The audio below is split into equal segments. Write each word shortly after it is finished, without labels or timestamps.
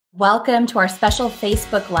Welcome to our special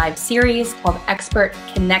Facebook Live series called Expert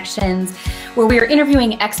Connections, where we are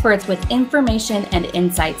interviewing experts with information and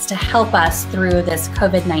insights to help us through this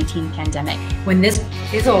COVID-19 pandemic. When this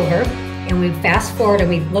is over and we fast forward and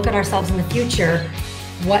we look at ourselves in the future,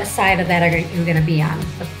 what side of that are you going to be on?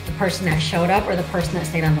 The person that showed up or the person that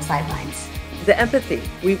stayed on the sidelines? The empathy.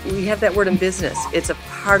 We have that word in business. It's a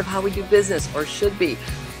part of how we do business, or should be.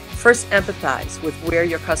 First, empathize with where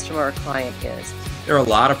your customer or client is. There are a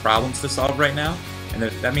lot of problems to solve right now, and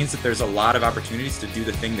that means that there's a lot of opportunities to do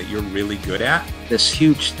the thing that you're really good at. This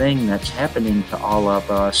huge thing that's happening to all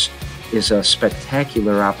of us is a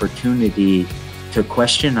spectacular opportunity to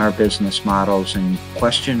question our business models and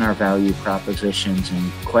question our value propositions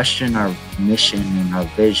and question our mission and our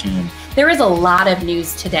vision. There is a lot of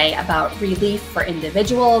news today about relief for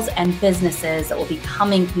individuals and businesses that will be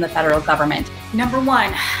coming from the federal government. Number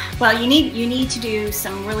one, well, you need to do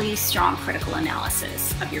some really strong critical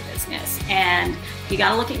analysis of your business, and you got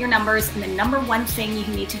to look at your numbers. And the number one thing you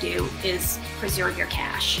need to do is preserve your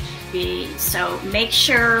cash. So make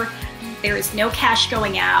sure there is no cash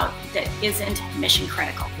going out that isn't mission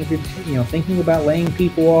critical. If you're thinking about laying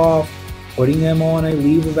people off, putting them on a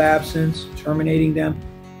leave of absence, terminating them,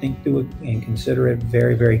 think through it and consider it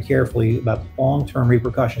very, very carefully about the long-term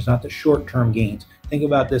repercussions, not the short-term gains. Think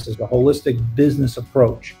about this as a holistic business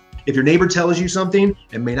approach. If your neighbor tells you something,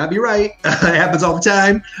 it may not be right. It happens all the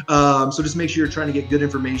time. So just make sure you're trying to get good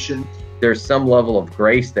information. There's some level of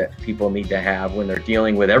grace that people need to have when they're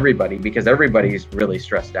dealing with everybody, because everybody's really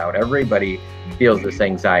stressed out. Everybody feels this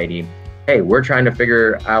anxiety. Hey, we're trying to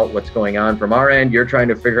figure out what's going on from our end. You're trying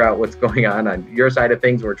to figure out what's going on your side of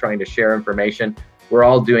things. We're trying to share information. We're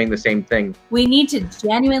all doing the same thing. We need to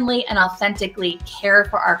genuinely and authentically care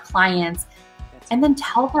for our clients and then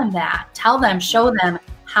tell them that. Tell them, show them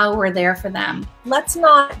how we're there for them. Let's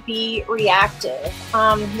not be reactive.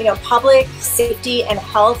 Public safety and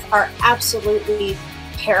health are absolutely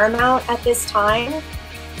paramount at this time.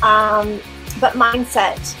 But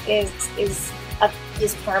mindset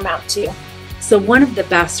is paramount too. So one of the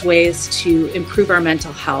best ways to improve our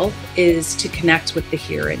mental health is to connect with the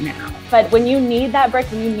here and now. But when you need that break,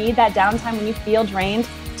 when you need that downtime, when you feel drained,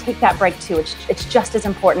 take that break too. It's just as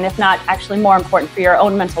important, if not actually more important, for your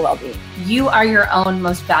own mental well-being. You are your own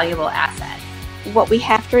most valuable asset. What we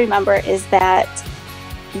have to remember is that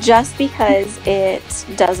just because it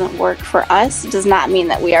doesn't work for us does not mean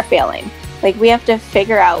that we are failing. We have to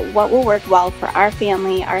figure out what will work well for our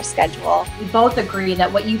family, our schedule. We both agree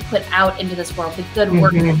that what you put out into this world, the good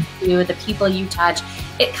work that you do, the people you touch,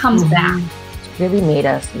 it comes back. It's really made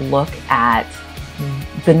us look at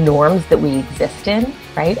the norms that we exist in,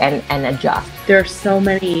 right? And adjust. There are so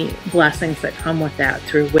many blessings that come with that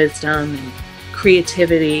through wisdom and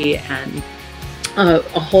creativity and a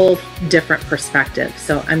whole different perspective.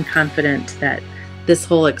 So I'm confident that this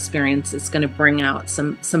whole experience is going to bring out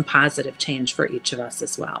some positive change for each of us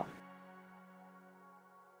as well.